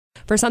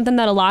for something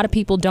that a lot of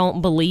people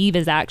don't believe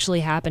is actually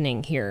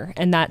happening here,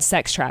 and that's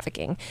sex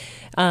trafficking.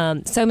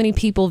 So many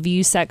people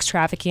view sex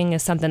trafficking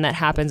as something that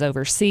happens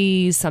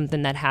overseas,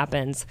 something that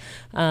happens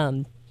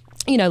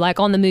like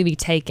on the movie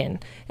Taken.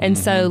 And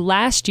so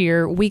last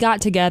year we got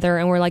together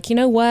and we're like, you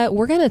know what?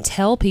 We're going to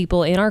tell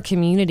people in our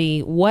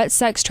community what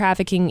sex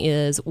trafficking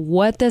is,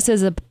 what this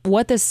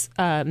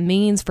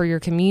means for your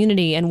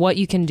community, and what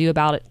you can do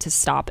about it to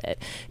stop it.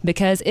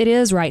 Because it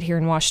is right here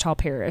in Ouachita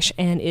Parish,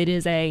 and it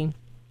is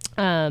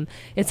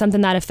it's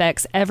something that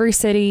affects every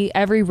city,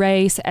 every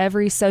race,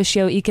 every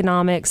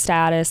socioeconomic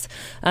status,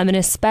 and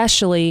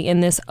especially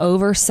in this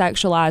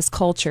over-sexualized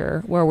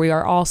culture where we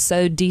are all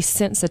so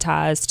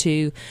desensitized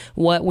to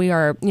what we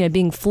are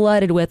being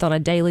flooded with on a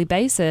daily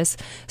basis.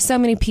 So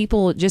many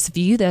people just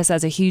view this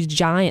as a huge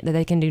giant that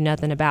they can do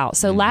nothing about.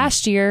 So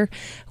last year,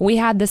 we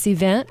had this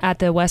event at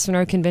the West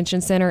Monroe Convention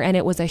Center, and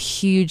it was a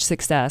huge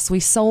success. We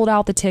sold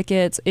out the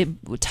tickets. It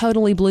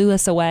totally blew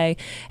us away.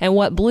 And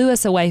what blew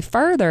us away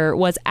further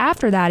was after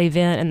that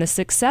event and the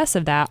success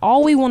of that,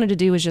 all we wanted to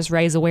do was just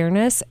raise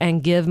awareness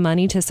and give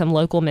money to some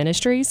local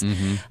ministries.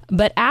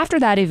 But after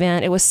that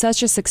event, it was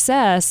such a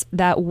success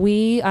that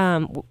we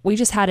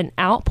just had an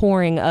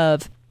outpouring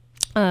of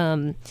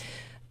concern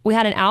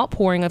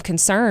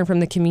from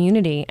the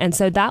community. And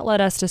so that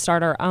led us to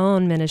start our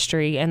own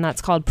ministry, and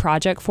that's called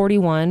Project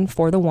 41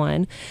 for the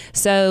One.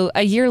 So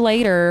a year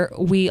later,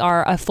 we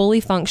are a fully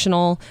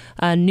functional,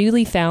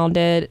 newly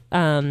founded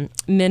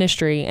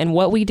ministry. And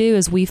what we do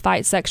is we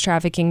fight sex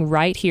trafficking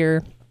right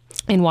here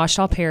in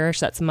Ouachita Parish.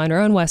 That's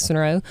Monroe and West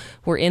Monroe.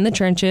 We're in the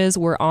trenches.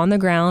 We're on the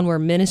ground. We're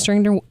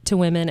ministering to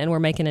women, and we're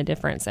making a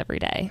difference every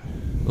day.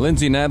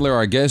 Lindsey Nadler,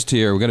 our guest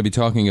here. We're going to be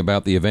talking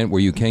about the event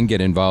where you can get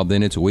involved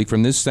in. It's a week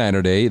from this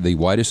Saturday, the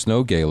Whitest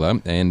Snow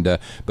Gala. And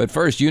but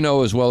first,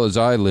 as well as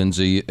I,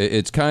 Lindsey,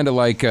 it's kind of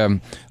like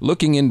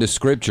looking into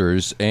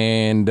scriptures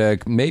and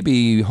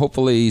maybe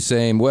hopefully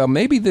saying, well,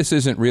 maybe this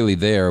isn't really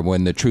there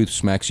when the truth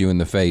smacks you in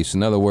the face.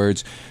 In other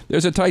words,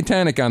 there's a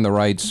Titanic on the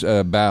right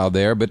bow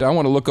there, but I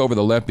want to look over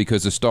the left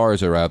because the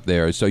stars are out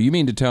there. So you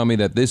mean to tell me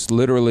that this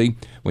literally,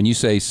 when you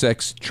say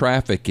sex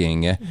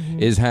trafficking,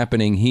 is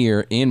happening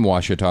here in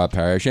Ouachita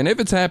Parish? And if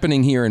it's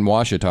happening here in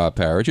Ouachita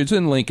Parish, it's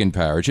in Lincoln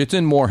Parish, it's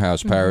in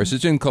Morehouse Parish,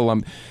 it's in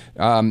Columbia.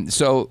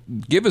 So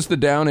give us the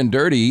down and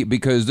dirty,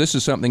 because this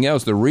is something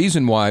else. The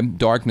reason why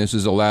darkness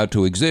is allowed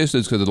to exist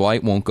is because the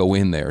light won't go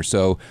in there.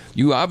 So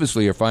you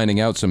obviously are finding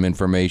out some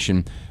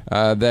information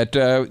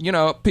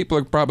that, people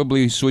are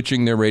probably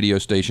switching their radio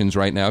stations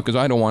right now because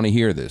I don't want to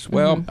hear this.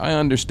 Well, I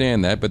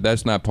understand that, but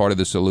that's not part of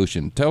the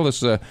solution. Tell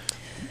us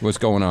what's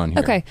going on here.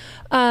 Okay.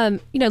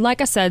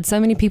 Like I said, so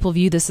many people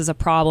view this as a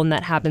problem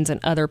that happens in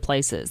other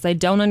places. They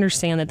don't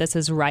understand that this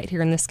is right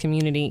here in this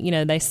community.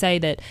 They say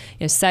that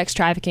sex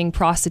trafficking,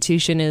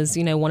 prostitution is,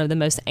 one of the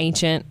most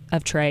ancient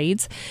of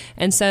trades.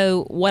 And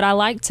so what I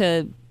like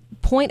to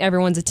point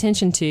everyone's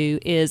attention to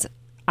is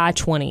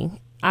I-20.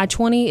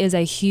 I-20 is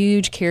a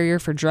huge carrier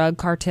for drug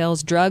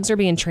cartels. Drugs are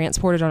being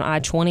transported on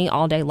I-20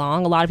 all day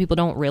long. A lot of people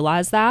don't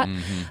realize that.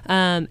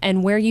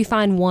 And where you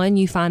find one,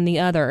 you find the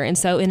other. And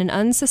so in an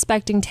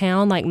unsuspecting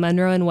town like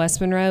Monroe and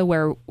West Monroe,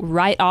 where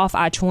right off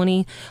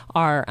I-20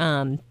 are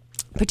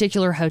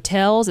particular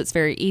hotels, it's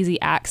very easy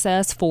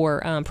access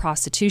for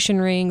prostitution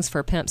rings,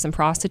 for pimps and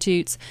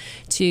prostitutes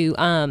to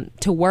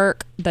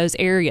work those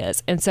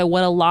areas. And so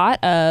what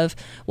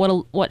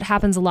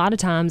happens a lot of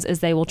times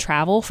is they will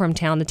travel from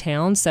town to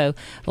town. So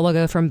they'll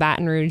go from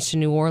Baton Rouge to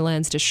New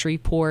Orleans to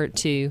Shreveport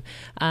to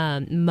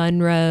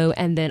Monroe,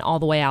 and then all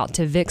the way out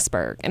to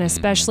Vicksburg. And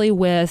especially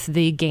with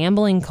the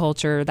gambling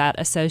culture that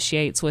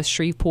associates with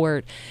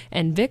Shreveport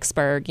and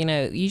Vicksburg,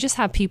 you just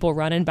have people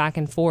running back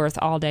and forth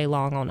all day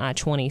long on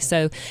I-20.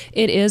 So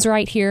it is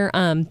right here.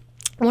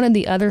 One of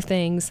the other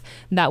things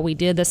that we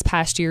did this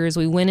past year is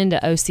we went into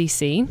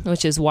OCC,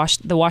 which is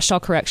the Ouachita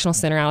Correctional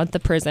Center out at the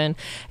prison,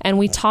 and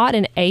we taught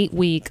an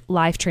 8-week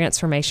life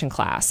transformation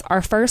class.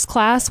 Our first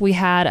class, we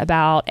had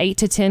about 8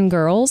 to 10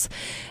 girls,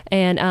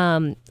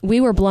 and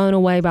we were blown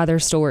away by their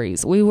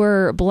stories. We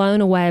were blown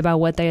away by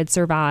what they had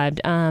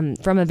survived from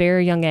a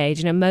very young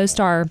age. Most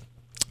are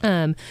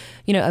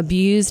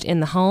abused in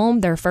the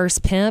home. Their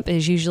first pimp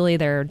is usually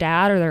their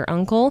dad or their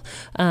uncle,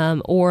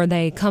 or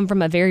they come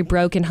from a very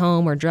broken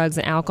home where drugs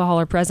and alcohol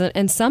are present.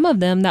 And some of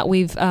them that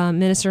we've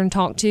ministered and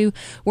talked to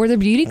were the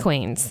beauty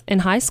queens in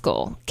high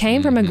school,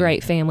 came from a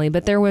great family,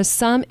 but there was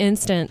some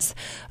instance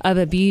of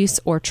abuse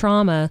or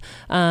trauma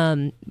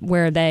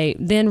where they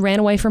then ran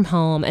away from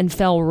home and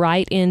fell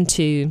right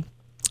into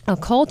a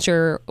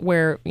culture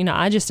where,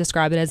 I just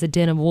describe it as a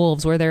den of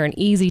wolves, where they're an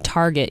easy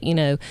target.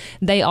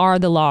 They are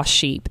the lost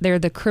sheep. They're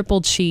the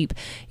crippled sheep,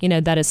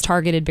 that is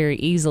targeted very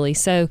easily.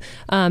 So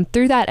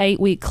through that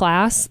 8-week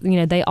class,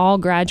 they all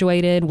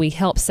graduated. We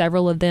helped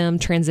several of them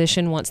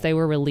transition once they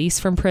were released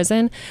from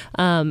prison.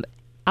 Out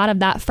of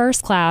that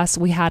first class,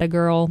 we had a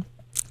girl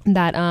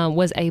that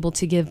was able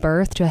to give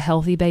birth to a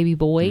healthy baby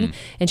boy,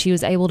 and she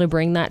was able to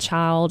bring that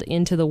child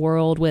into the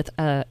world with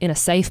in a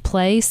safe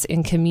place,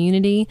 in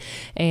community,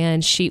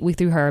 and we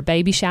threw her a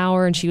baby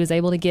shower, and she was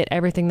able to get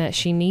everything that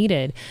she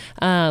needed.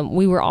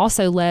 We were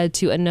also led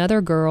to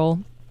another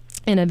girl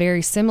in a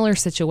very similar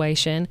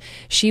situation.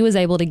 She was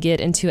able to get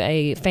into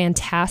a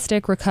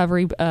fantastic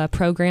recovery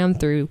program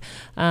through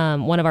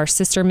one of our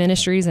sister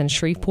ministries in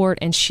Shreveport,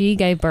 and she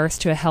gave birth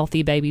to a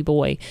healthy baby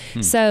boy.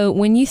 So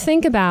when you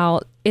think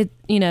about it,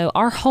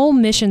 our whole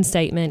mission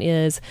statement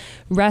is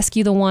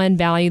rescue the one,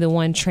 value the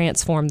one,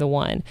 transform the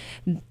one.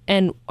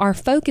 And our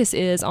focus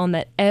is on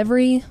that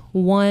every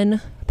one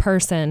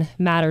person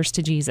matters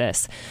to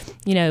Jesus.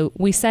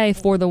 We say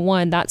for the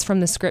one, that's from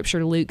the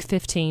scripture, Luke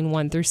 15,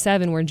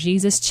 1-7, where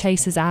Jesus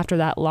chases after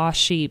that lost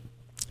sheep.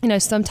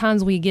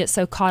 Sometimes we get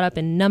so caught up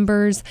in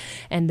numbers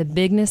and the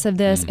bigness of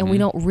this, and we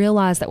don't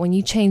realize that when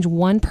you change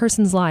one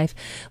person's life,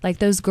 like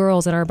those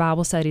girls in our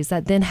Bible studies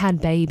that then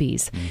had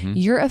babies,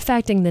 you're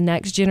affecting the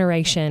next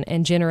generation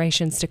and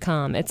generations to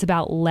come. It's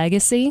about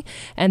legacy,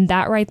 and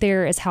that right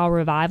there is how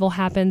revival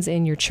happens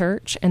in your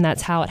church, and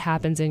that's how it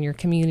happens in your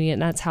community,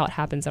 and that's how it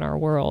happens in our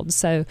world.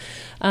 So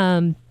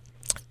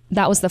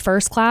that was the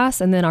first class,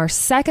 and then our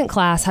second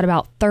class had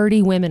about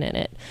 30 women in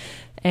it.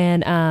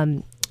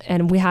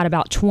 And we had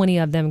about 20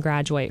 of them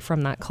graduate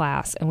from that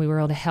class, and we were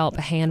able to help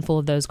a handful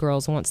of those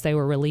girls, once they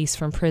were released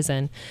from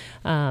prison,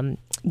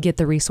 get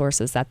the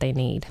resources that they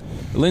need.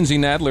 Lindsey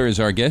Nadler is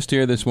our guest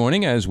here this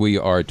morning as we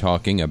are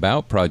talking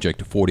about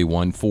Project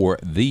 41 for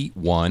the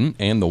One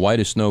and the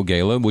Whitest Snow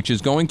Gala, which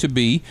is going to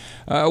be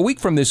a week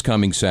from this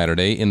coming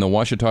Saturday in the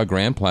Ouachita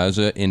Grand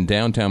Plaza in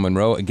downtown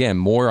Monroe. Again,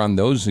 more on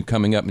those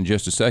coming up in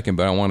just a second,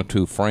 but I wanted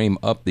to frame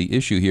up the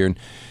issue here.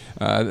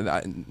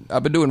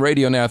 I've been doing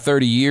radio now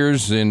 30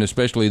 years, and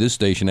especially this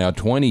station now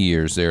 20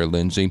 years there,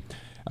 Lindsey.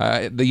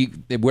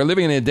 We're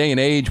living in a day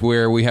and age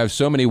where we have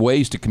so many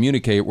ways to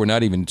communicate, we're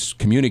not even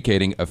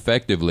communicating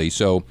effectively.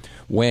 So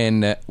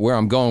where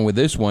I'm going with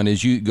this one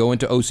is you go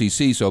into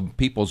OCC, so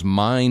people's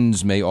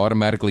minds may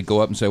automatically go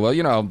up and say,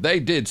 well, they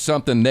did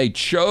something they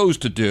chose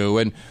to do.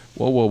 And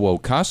whoa.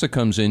 CASA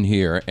comes in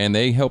here, and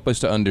they help us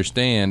to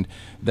understand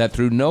that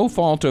through no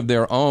fault of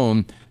their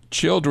own,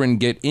 children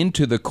get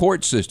into the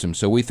court system,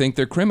 so we think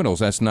they're criminals.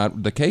 That's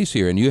not the case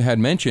here. And you had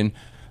mentioned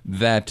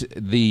that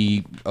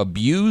the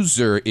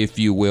abuser, if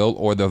you will,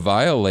 or the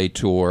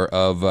violator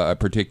of a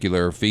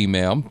particular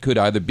female could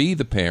either be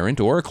the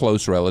parent or a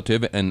close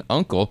relative, an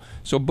uncle.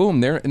 So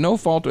boom, they're no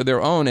fault of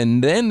their own,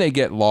 and then they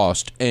get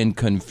lost and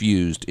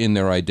confused in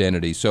their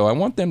identity. So I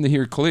want them to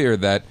hear clear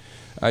that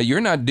you're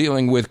not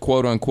dealing with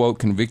quote-unquote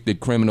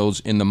convicted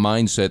criminals in the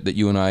mindset that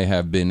you and I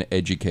have been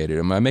educated.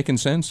 Am I making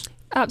sense?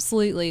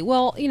 Absolutely.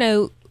 Well,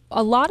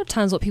 a lot of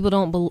times what people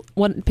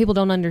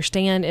don't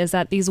understand is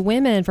that these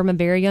women from a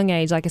very young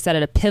age, like I said,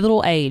 at a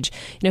pivotal age,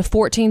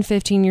 14,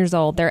 15 years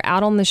old, they're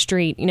out on the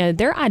street,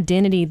 their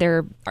identity,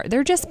 they're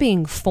just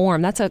being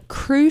formed. That's a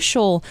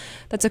crucial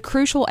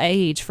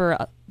age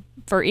for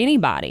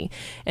anybody.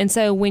 And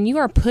so when you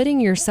are putting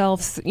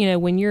yourself,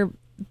 when you're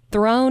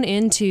thrown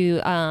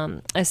into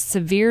a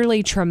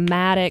severely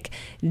traumatic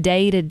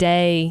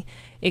day-to-day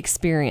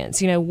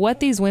experience. What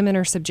these women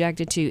are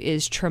subjected to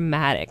is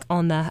traumatic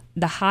on the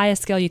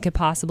highest scale you could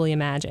possibly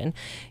imagine.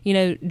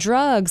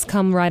 Drugs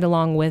come right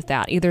along with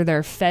that. Either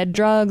they're fed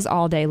drugs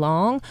all day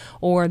long,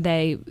 or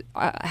they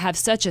have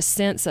such a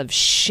sense of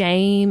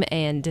shame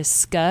and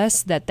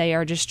disgust that they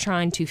are just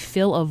trying to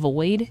fill a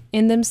void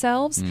in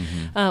themselves.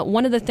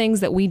 One of the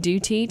things that we do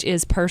teach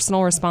is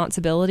personal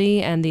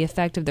responsibility and the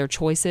effect of their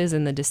choices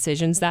and the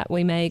decisions that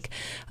we make.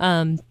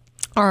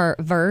 Our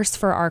verse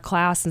for our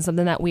class, and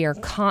something that we are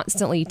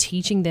constantly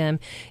teaching them,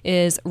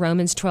 is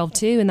Romans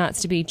 12:2, and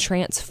that's to be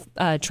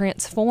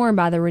transformed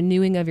by the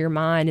renewing of your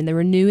mind. And the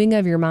renewing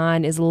of your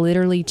mind is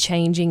literally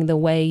changing the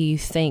way you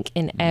think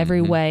in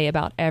every way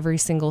about every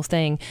single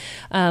thing.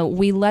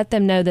 We let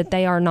them know that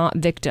they are not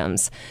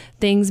victims.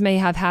 Things may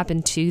have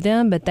happened to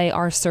them, but they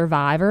are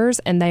survivors,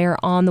 and they are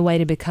on the way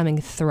to becoming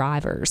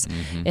thrivers,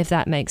 if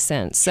that makes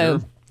sense.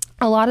 Sure. So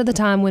a lot of the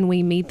time when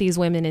we meet these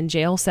women in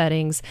jail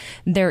settings,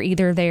 they're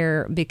either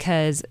there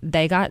because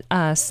they got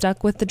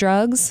stuck with the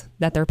drugs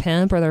that their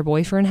pimp or their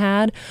boyfriend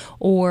had,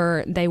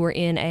 or they were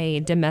in a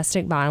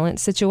domestic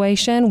violence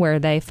situation where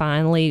they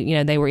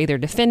finally, they were either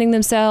defending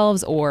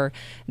themselves or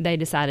they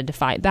decided to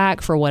fight back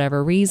for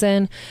whatever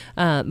reason.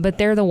 But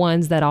they're the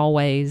ones that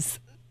always,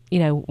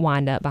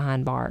 wind up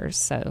behind bars.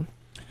 So.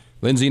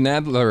 Lindsey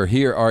Nadler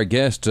here, our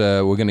guest.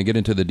 We're going to get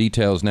into the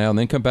details now and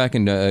then come back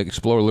and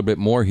explore a little bit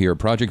more here.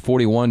 Project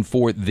 41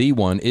 for the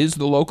One is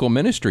the local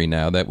ministry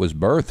now that was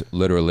birthed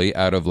literally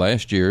out of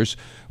last year's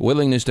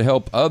willingness to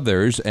help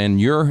others. And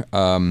you,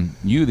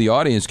 the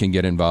audience, can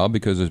get involved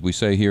because, as we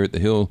say here at the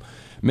Hill,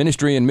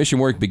 ministry and mission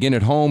work begin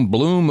at home,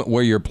 bloom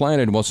where you're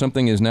planted. Well,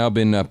 something has now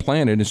been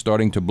planted and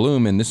starting to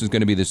bloom, and this is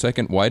going to be the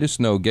second Whitest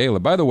Snow Gala.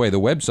 By the way, the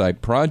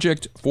website,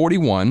 Project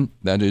 41,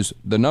 that is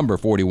the number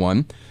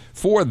 41,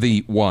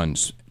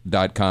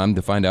 fortheones.com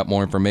to find out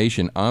more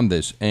information on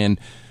this. And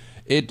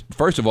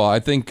First of all, I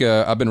think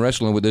I've been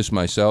wrestling with this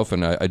myself,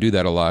 and I do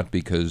that a lot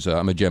because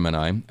I'm a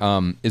Gemini.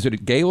 Is it a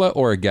gala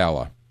or a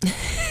gala?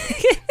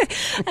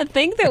 I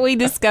think that we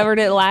discovered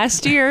it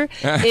last year.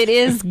 It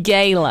is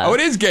Gala. Oh,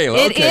 it is Gala.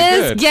 It okay,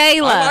 is good.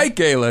 Gala. I like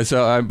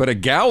Gala, but a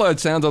gala, it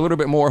sounds a little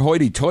bit more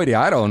hoity-toity.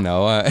 I don't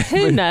know.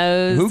 Who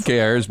knows? Who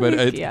cares?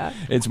 But Yeah.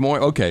 it's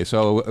more, okay,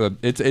 so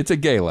it's a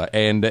gala,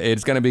 and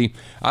it's going to be,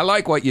 I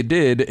like what you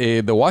did.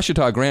 The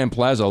Ouachita Grand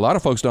Plaza, a lot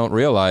of folks don't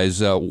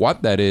realize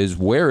what that is,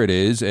 where it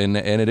is, and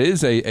it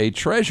is a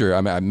treasure.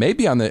 I mean,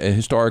 maybe on the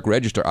historic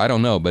register, I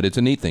don't know, but it's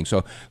a neat thing.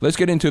 So let's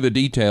get into the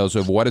details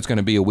of what it's going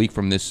to be a week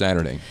from this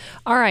Saturday.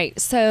 All right,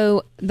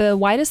 so the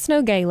White as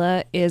Snow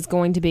Gala is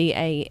going to be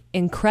a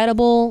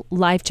incredible,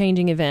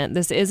 life-changing event.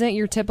 This isn't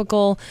your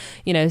typical,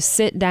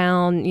 sit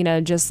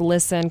down, just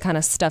listen kind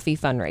of stuffy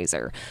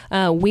fundraiser.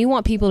 We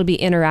want people to be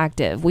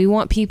interactive. We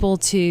want people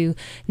to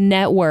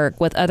network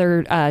with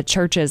other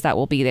churches that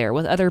will be there,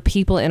 with other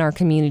people in our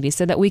community,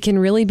 so that we can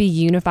really be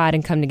unified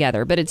and come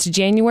together. But it's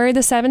January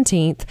the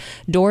 17th.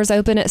 Doors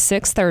open at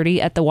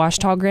 6:30 at the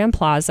Ouachita Grand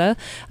Plaza.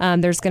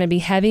 There's going to be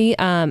heavy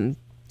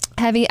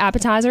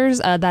appetizers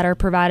that are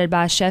provided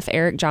by Chef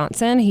Eric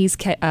Johnson.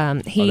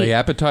 Are they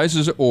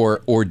appetizers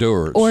or hors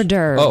d'oeuvres? Hors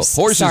d'oeuvres.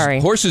 Oh,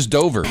 Sorry. Horses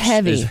d'oeuvres.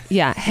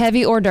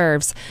 Heavy hors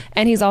d'oeuvres.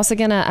 And he's also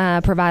going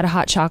to provide a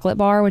hot chocolate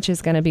bar, which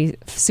is going to be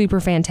super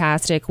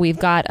fantastic. We've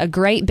got a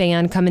great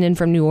band coming in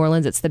from New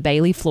Orleans. It's the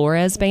Bailey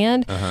Flores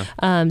Band.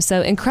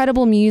 So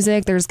incredible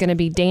music. There's going to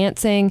be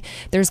dancing.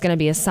 There's going to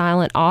be a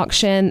silent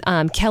auction.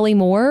 Kelly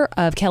Moore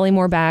of Kelly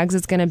Moore Bags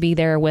is going to be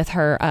there with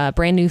her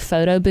brand new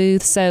photo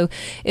booth. So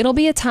it'll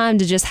be a time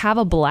to just have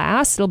a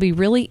blast. It'll be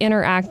really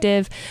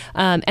interactive.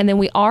 And then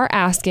we are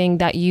asking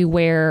that you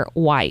wear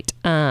white.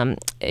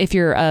 If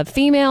you're a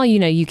female,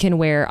 you can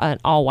wear an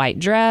all white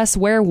dress,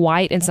 wear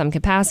white in some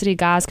capacity.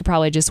 Guys could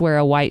probably just wear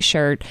a white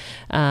shirt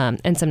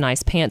and some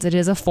nice pants. It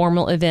is a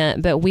formal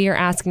event, but we are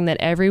asking that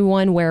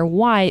everyone wear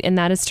white, and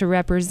that is to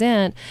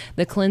represent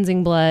the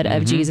cleansing blood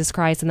of Jesus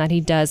Christ, and that he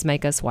does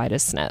make us white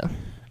as snow.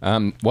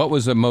 What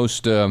was the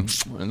most,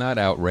 not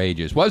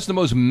outrageous, what's the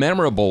most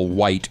memorable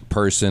white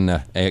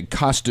person,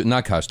 costume,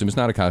 not costume, it's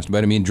not a costume,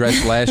 but I mean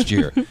dressed last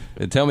year?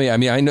 Tell me,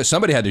 I know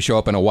somebody had to show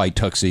up in a white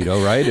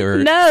tuxedo, right?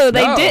 No,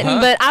 they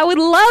didn't, but I would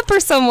love for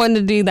someone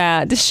to do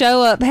that, to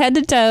show up head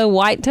to toe,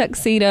 white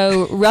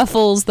tuxedo,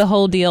 ruffles, the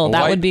whole deal.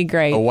 That would be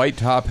great. A white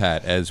top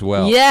hat as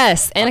well.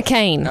 Yes, and a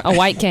cane, a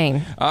white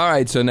cane. All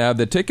right, so now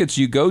the tickets,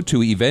 you go to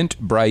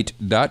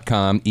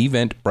eventbrite.com,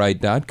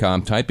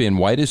 type in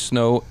White as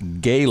Snow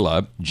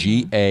Gala,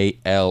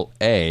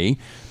 Gala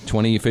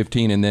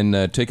 2015, and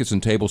then tickets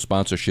and table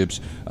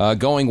sponsorships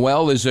going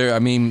well. Is there?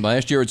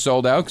 Last year it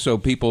sold out, so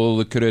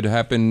could it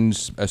happen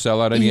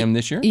sell out again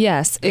this year?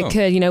 Yes, it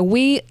could.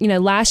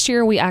 Last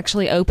year we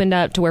actually opened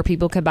up to where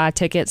people could buy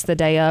tickets the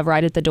day of,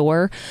 right at the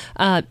door.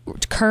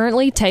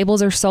 Currently,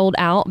 tables are sold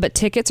out, but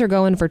tickets are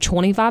going for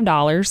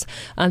 $25.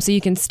 So you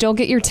can still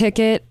get your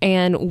ticket,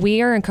 and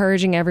we are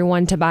encouraging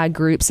everyone to buy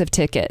groups of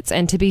tickets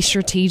and to be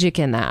strategic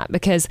in that,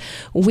 because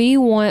we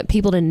want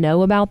people to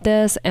know about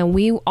this, and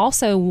we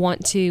also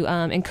want to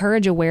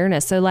encourage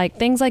awareness. So like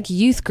things like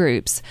youth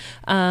groups,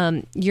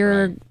 buy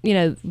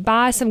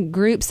some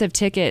groups of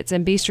tickets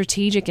and be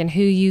strategic in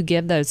who you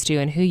give those to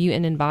and who you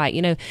invite.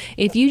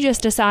 If you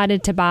just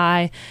decided to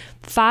buy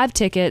 5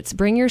 tickets,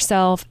 bring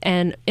yourself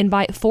and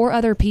invite 4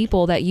 other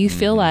people that you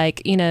feel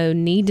like,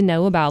 need to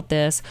know about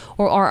this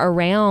or are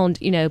around,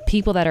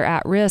 people that are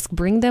at risk,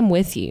 bring them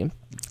with you.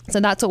 So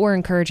that's what we're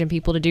encouraging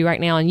people to do right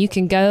now. And you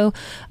can go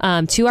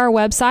to our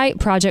website,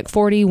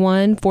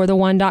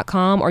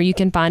 project41forthe1.com, or you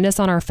can find us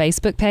on our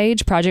Facebook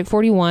page, Project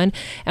 41.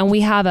 And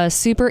we have a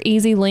super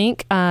easy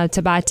link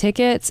to buy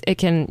tickets. You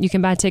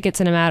can buy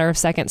tickets in a matter of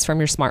seconds from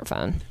your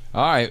smartphone.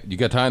 All right. You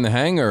got time to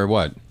hang or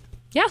what?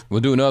 Yeah.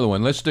 We'll do another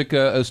one. Let's stick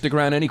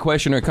around. Any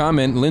question or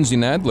comment? Lindsey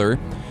Nadler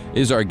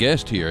is our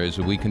guest here as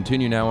we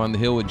continue now on the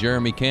Hill with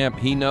Jeremy Camp.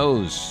 He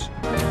knows.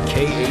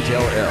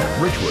 KHLL,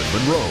 Richwood,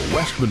 Monroe,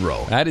 West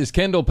Monroe. That is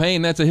Kendall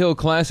Payne. That's a Hill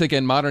classic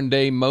and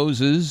modern-day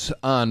Moses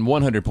on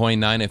 100.9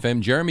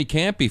 FM. Jeremy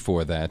Camp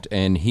before that,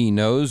 and He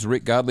knows.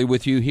 Rick Godley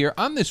with you here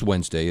on this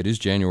Wednesday. It is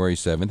January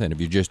 7th, and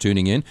if you're just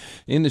tuning in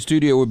the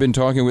studio, we've been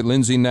talking with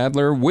Lindsey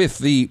Nadler with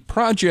the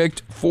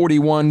Project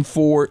 41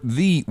 for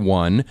the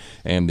One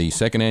and the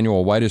second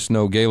annual White as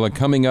Snow Gala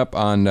coming up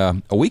on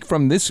a week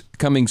from this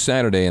coming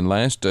Saturday. And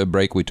last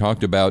break, we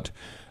talked about,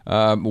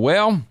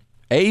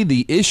 A,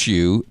 the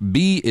issue,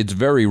 B, it's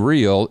very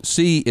real,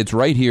 C, it's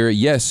right here,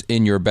 yes,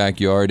 in your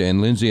backyard, and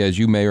Lindsey, as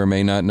you may or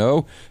may not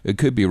know, it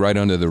could be right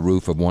under the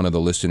roof of one of the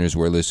listeners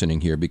we're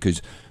listening here,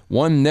 because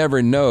one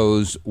never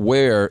knows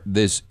where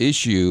this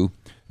issue,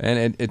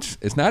 and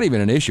it's not even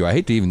an issue, I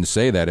hate to even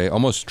say that, it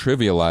almost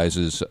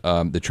trivializes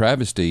the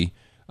travesty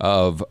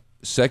of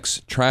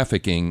sex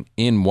trafficking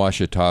in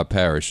Ouachita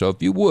Parish. So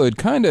if you would,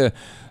 kind of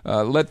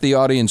let the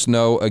audience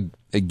know,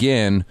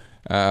 again,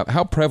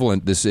 how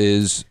prevalent this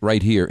is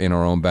right here in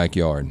our own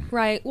backyard.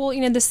 Right. Well,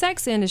 the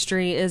sex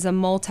industry is a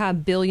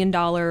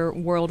multi-billion-dollar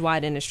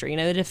worldwide industry.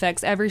 It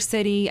affects every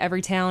city,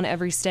 every town,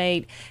 every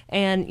state.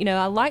 And,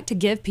 I like to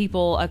give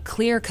people a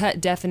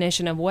clear-cut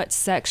definition of what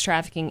sex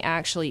trafficking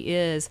actually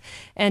is.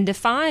 And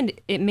defined,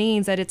 it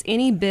means that it's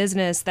any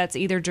business that's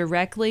either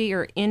directly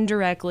or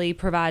indirectly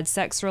provides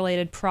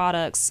sex-related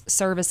products,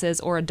 services,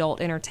 or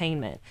adult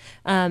entertainment.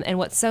 And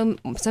what so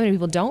many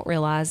people don't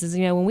realize is,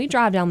 when we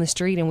drive down the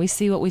street and we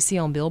see what we see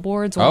on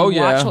billboards, when we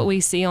watch what we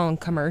see on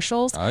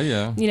commercials,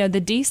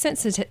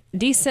 the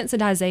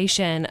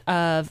desensitization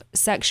of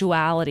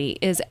sexuality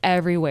is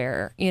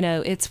everywhere.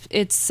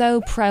 It's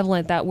so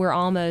prevalent that we're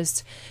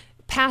almost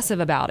passive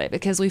about it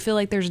because we feel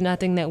like there's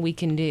nothing that we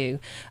can do.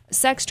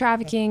 Sex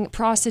trafficking,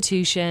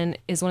 prostitution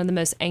is one of the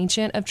most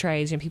ancient of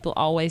trades, and people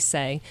always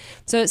say.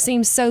 So it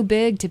seems so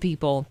big to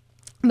people.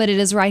 But it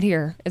is right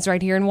here. It's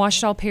right here in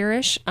Ouachita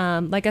Parish.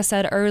 Like I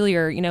said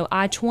earlier,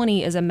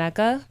 I-20 is a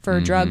mecca for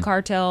drug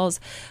cartels.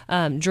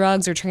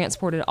 Drugs are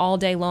transported all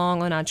day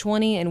long on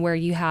I-20, and where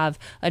you have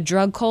a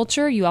drug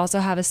culture, you also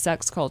have a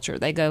sex culture.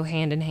 They go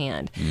hand in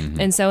hand.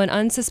 And so an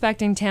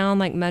unsuspecting town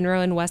like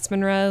Monroe and West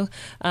Monroe,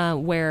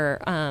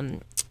 where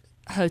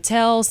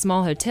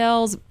small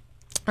hotels,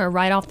 are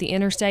right off the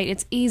interstate,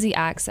 it's easy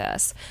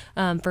access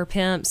for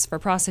pimps, for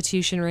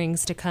prostitution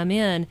rings to come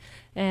in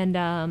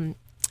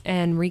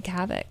and wreak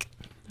havoc.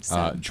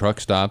 So, truck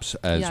stops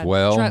as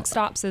well. Truck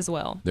stops as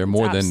well. They're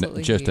more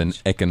than just an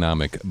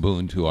economic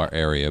boon to our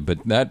area.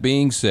 But that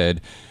being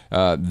said,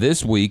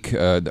 this week,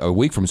 a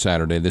week from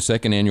Saturday, the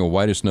second annual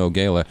White as Snow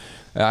Gala,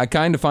 I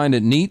kind of find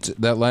it neat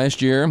that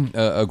last year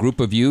a group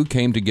of you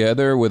came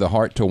together with a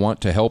heart to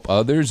want to help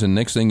others. And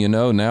next thing you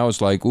know, now it's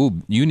like,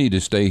 ooh, you need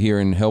to stay here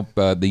and help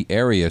the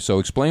area. So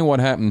explain what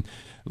happened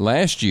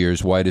last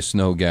year's White as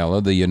Snow Gala,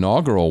 the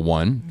inaugural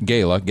one,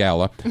 Gala,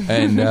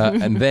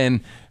 and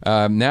then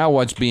now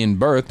what's being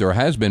birthed or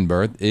has been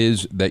birthed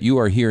is that you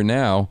are here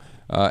now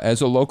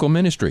as a local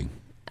ministry.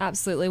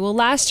 Absolutely. Well,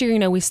 last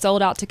year, we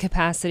sold out to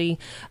capacity.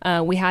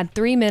 We had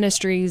 3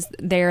 ministries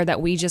there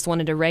that we just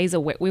wanted to raise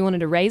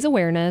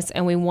awareness,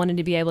 and we wanted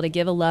to be able to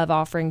give a love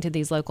offering to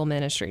these local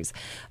ministries.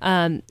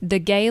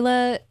 The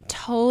gala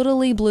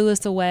totally blew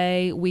us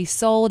away. We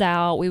sold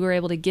out. We were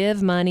able to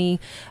give money,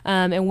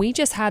 and we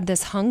just had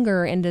this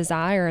hunger and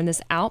desire and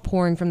this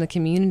outpouring from the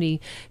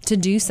community to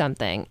do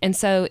something. And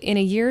so in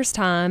a year's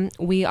time,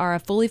 we are a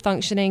fully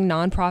functioning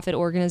nonprofit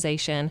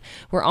organization.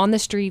 We're on the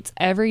streets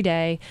every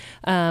day.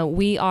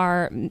 We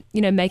are,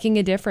 making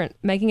a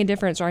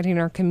difference right in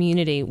our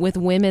community with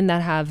women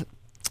that have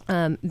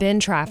been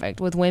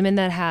trafficked, with women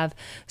that have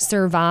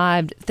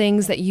survived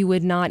things that you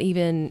would never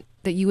even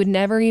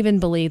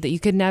believe, that you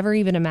could never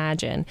even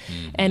imagine.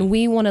 And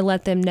we want to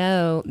let them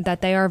know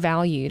that they are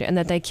valued and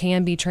that they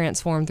can be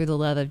transformed through the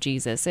love of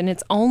Jesus. And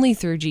it's only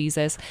through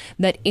Jesus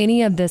that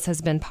any of this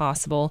has been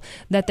possible,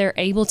 that they're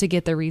able to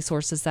get the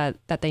resources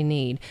that they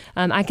need.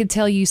 I could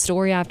tell you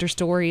story after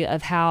story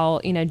of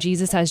how,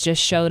 Jesus has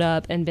just showed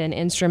up and been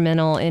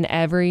instrumental in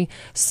every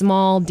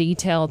small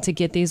detail to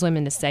get these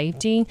women to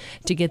safety,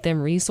 to get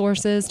them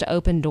resources, to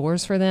open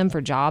doors for them for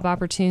job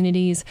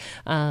opportunities,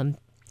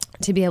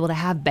 to be able to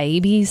have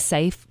babies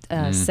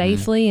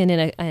safely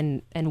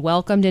and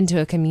welcomed into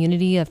a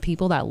community of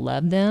people that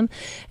love them.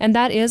 And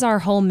that is our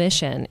whole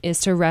mission, is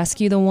to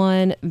rescue the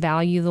one,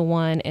 value the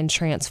one, and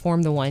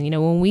transform the one.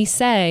 When we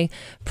say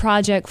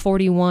Project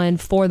 41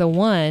 for the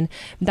one,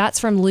 that's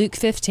from Luke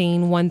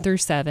 15,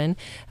 1-7.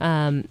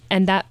 And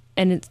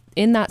it's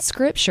in that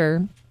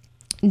scripture,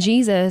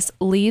 Jesus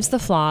leaves the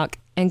flock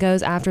and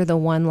goes after the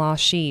one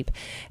lost sheep.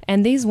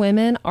 And these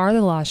women are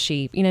the lost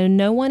sheep.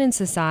 No one in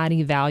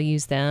society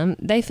values them.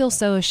 They feel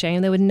so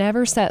ashamed. They would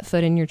never set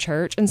foot in your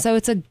church. And so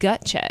it's a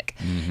gut check,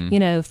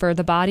 for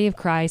the body of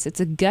Christ. It's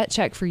a gut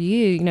check for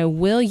you.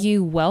 Will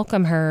you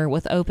welcome her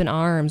with open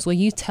arms? Will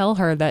you tell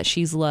her that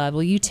she's loved?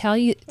 Will you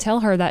tell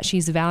her that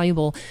she's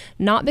valuable,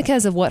 not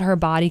because of what her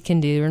body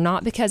can do, or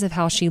not because of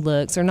how she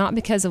looks, or not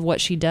because of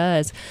what she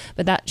does,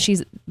 but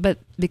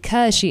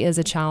because she is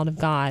a child of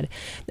God.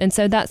 And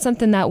so that's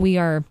something that we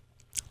are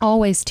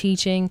always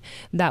teaching,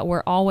 that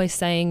we're always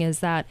saying, is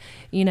that,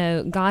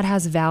 God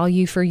has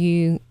value for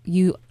you.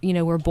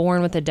 We're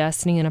born with a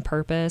destiny and a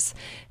purpose.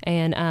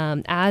 And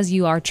as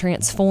you are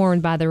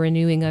transformed by the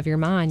renewing of your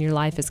mind, your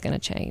life is going to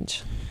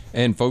change.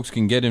 And folks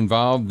can get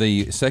involved.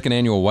 The second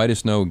annual White as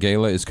Snow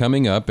Gala is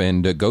coming up,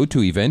 and go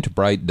to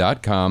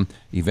eventbrite.com,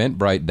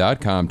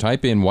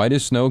 type in White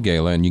as Snow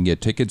Gala, and you can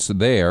get tickets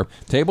there.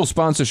 Table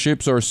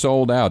sponsorships are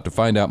sold out. To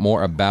find out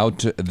more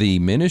about the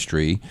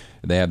ministry,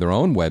 they have their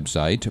own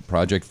website,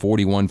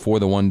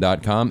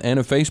 project41fortheone.com, and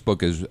a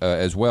Facebook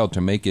as well,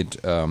 to make it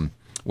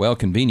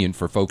convenient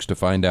for folks to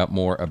find out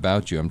more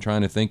about you. I'm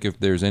trying to think if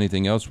there's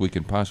anything else we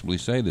could possibly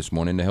say this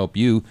morning to help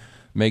you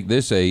make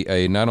this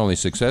a not only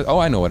success. Oh,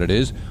 I know what it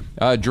is.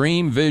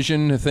 Dream,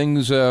 vision,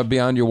 things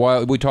beyond your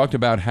wild. We talked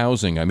about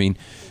housing. I mean,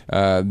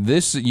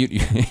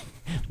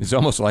 it's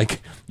almost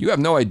like you have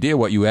no idea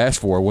what you asked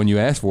for when you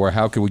asked for.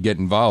 How can we get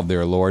involved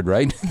there, Lord?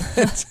 Right?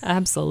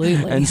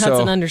 Absolutely. And That's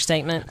so, an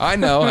understatement. I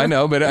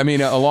know, but I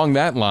mean, along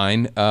that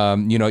line,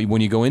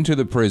 when you go into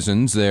the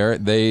prisons, there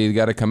they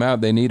got to come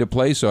out. They need a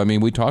place. So I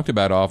mean, we talked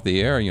about off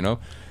the air.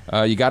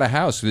 You got a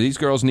house. These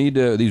girls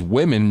these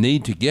women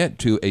need to get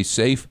to a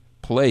safe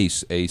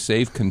place, a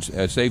safe,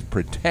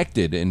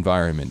 protected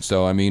environment.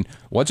 So, I mean,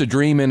 what's a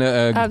dream in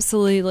a...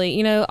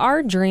 Absolutely.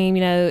 Our dream,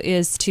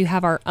 is to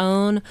have our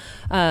own...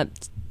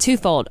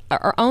 twofold,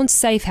 our own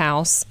safe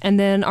house and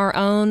then our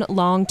own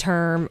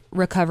long-term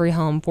recovery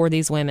home for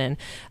these women.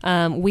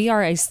 We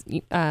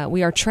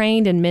are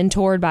trained and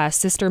mentored by a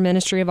sister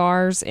ministry of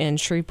ours in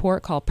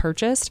Shreveport called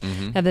Purchased.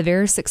 Have a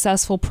very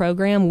successful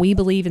program. We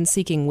believe in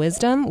seeking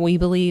wisdom. We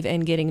believe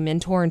in getting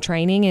mentor and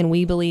training, and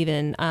we believe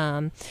in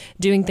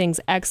doing things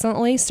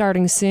excellently,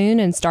 starting soon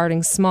and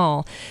starting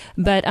small.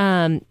 But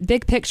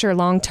big picture,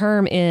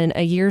 long-term, in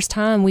a year's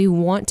time, we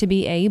want to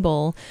be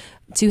able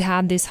to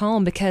have this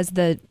home because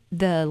the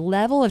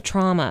level of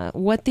trauma,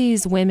 what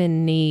these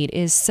women need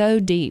is so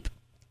deep.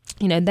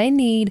 They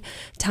need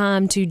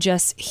time to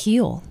just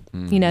heal.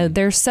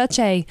 There's such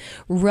a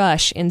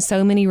rush in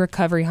so many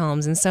recovery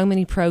homes and so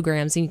many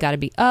programs, and you got to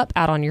be up,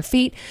 out on your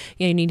feet.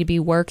 You need to be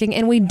working,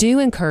 and we do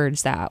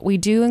encourage that. We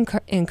do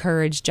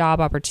encourage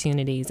job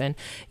opportunities and,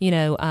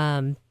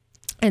 and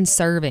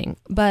serving.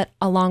 But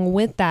along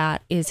with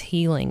that is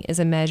healing, is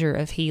a measure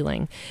of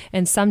healing.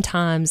 And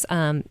sometimes,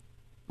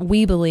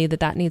 we believe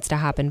that needs to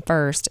happen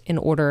first in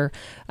order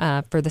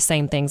for the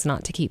same things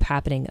not to keep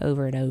happening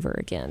over and over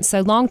again.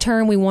 So long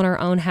term, we want our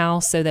own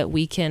house so that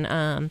we can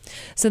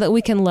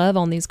love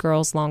on these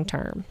girls long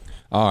term.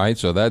 All right,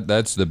 so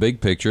that's the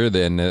big picture.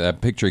 Then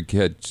that picture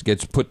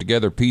gets put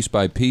together piece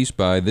by piece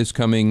by this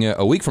coming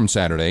a week from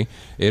Saturday.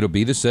 It'll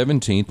be the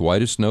 17th,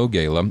 White as Snow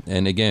Gala.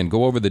 And again,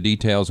 go over the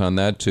details on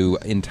that to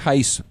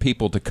entice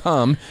people to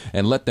come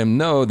and let them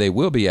know they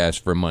will be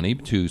asked for money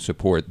to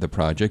support the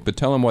project. But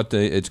tell them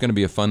it's going to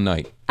be a fun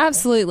night.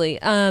 Absolutely.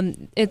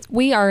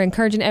 We are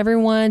encouraging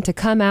everyone to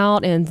come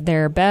out in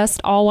their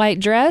best all-white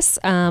dress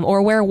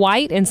or wear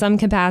white in some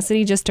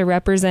capacity just to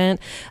represent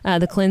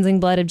the cleansing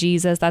blood of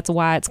Jesus. That's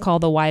why it's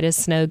called the White as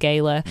Snow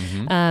Gala.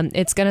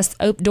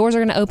 Doors are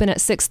going to open at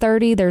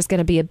 6:30. There's going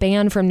to be a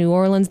band from New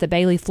Orleans, the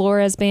Bailey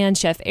Flores Band.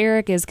 Chef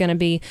Eric is going to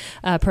be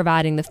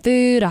providing the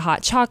food, a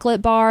hot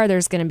chocolate bar.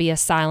 There's going to be a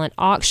silent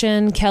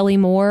auction. Kelly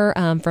Moore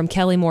from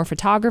Kelly Moore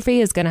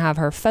Photography is going to have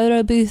her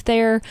photo booth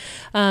there.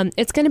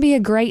 It's going to be a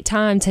great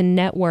time to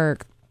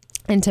network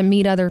and to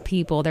meet other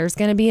people. There's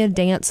going to be a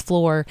dance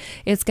floor.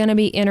 It's going to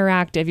be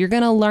interactive. You're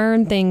going to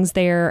learn things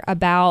there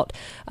about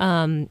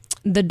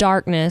the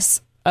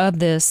darkness of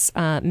this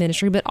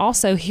ministry, but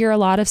also hear a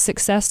lot of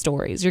success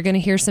stories. You're going to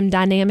hear some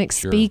dynamic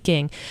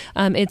speaking.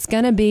 It's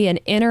going to be an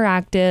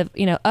interactive,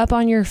 up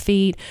on your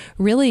feet,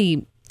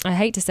 really, I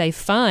hate to say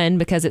fun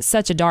because it's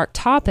such a dark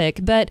topic,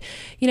 but,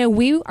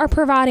 we are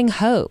providing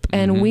hope,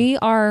 and we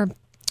are...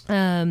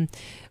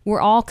 we're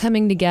all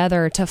coming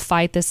together to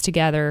fight this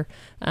together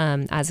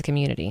as a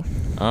community.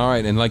 All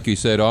right, and like you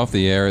said off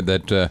the air,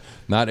 that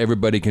not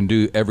everybody can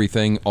do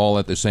everything all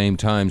at the same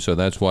time, so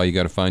that's why you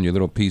got to find your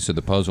little piece of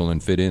the puzzle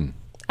and fit in.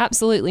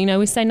 Absolutely.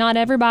 We say not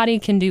everybody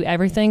can do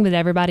everything, but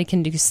everybody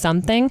can do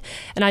something.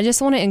 And I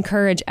just want to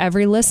encourage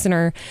every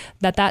listener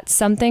that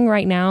something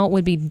right now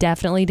would be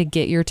definitely to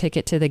get your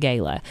ticket to the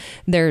gala.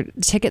 Their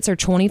tickets are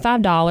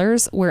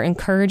 $25. We're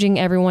encouraging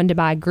everyone to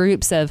buy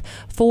groups of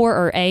 4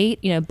 or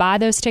 8, buy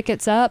those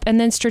tickets up and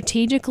then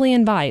strategically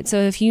invite. So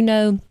if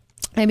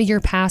maybe your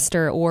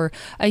pastor or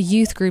a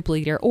youth group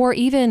leader or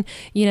even,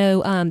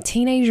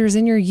 teenagers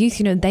in your youth,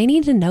 they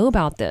need to know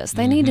about this.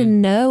 They need to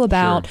know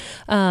about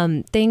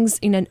things,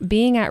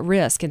 being at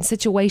risk and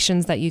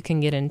situations that you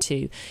can get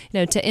into,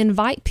 to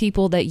invite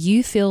people that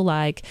you feel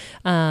like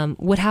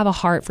would have a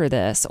heart for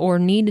this or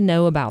need to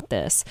know about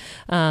this.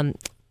 Throw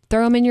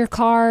them in your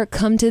car,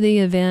 come to the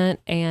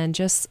event, and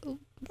just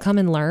come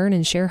and learn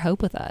and share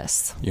hope with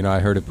us. I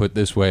heard it put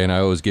this way, and I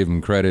always give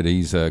him credit.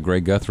 He's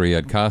Greg Guthrie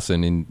at CASA,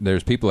 and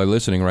there's people are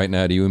listening right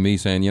now to you and me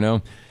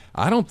saying,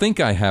 I don't think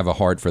I have a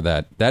heart for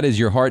that. That is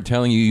your heart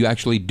telling you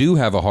actually do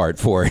have a heart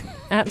for it.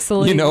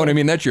 Absolutely. You know what I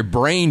mean? That's your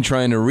brain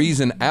trying to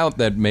reason out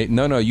that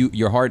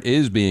your heart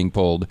is being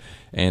pulled.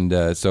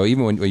 And so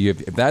even when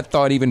if that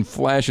thought even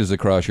flashes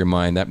across your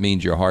mind, that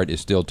means your heart is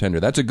still tender.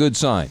 That's a good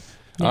sign.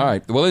 Yeah. All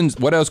right. Well,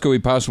 what else could we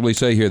possibly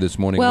say here this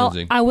morning,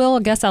 Lindsey? I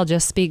guess I'll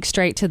just speak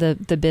straight to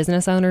the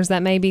business owners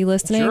that may be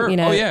listening.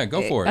 Sure.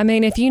 Go for it. I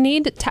mean, if you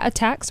need a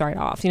tax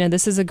write-off,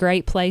 this is a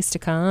great place to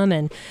come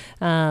and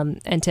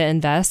to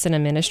invest in a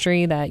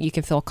ministry that you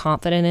can feel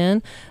confident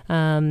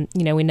in.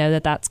 We know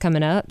that that's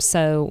coming up.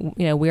 So,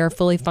 we are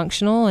fully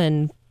functional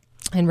and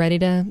ready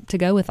to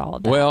go with all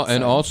of that. Well,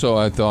 and also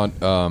I thought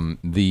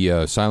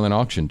the silent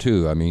auction,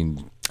 too. I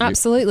mean...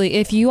 Absolutely.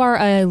 If you are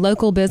a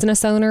local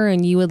business owner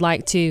and you would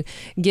like to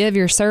give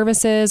your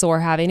services or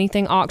have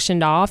anything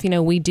auctioned off,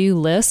 we do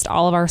list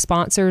all of our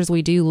sponsors.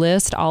 We do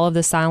list all of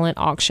the silent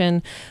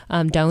auction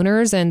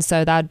donors. And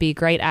so that'd be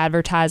great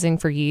advertising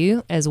for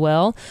you as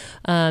well.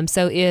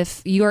 So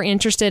if you are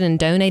interested in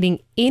donating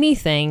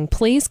anything,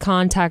 please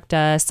contact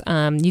us.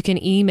 You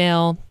can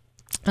email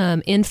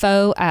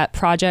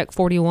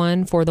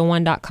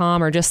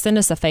info@project41forthe1.com or just send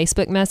us a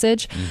Facebook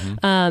message.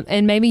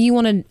 And maybe you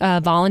want to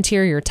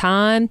volunteer your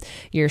time,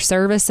 your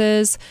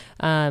services,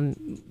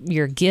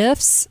 your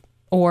gifts,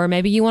 or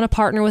maybe you want to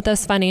partner with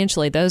us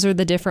financially. Those are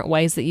the different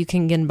ways that you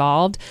can get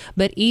involved.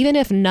 But even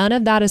if none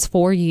of that is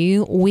for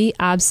you, we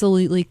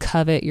absolutely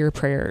covet your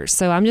prayers.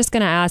 So I'm just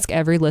going to ask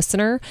every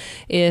listener,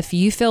 if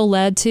you feel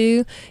led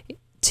to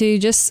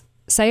just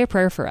say a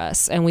prayer for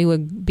us, and we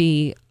would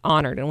be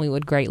honored and we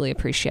would greatly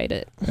appreciate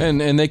it.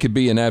 And they could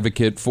be an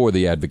advocate for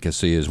the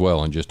advocacy as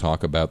well, and just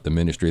talk about the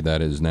ministry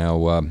that is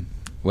now,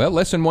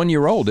 less than 1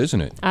 year old, isn't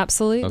it?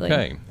 Absolutely.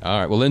 Okay. All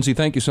right. Well, Lindsey,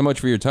 thank you so much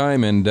for your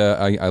time, and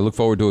I look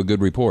forward to a good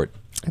report.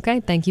 Okay.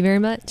 Thank you very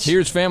much.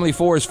 Here's Family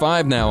Force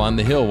 5 now on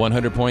the Hill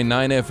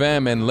 100.9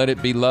 FM, and let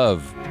it be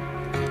love.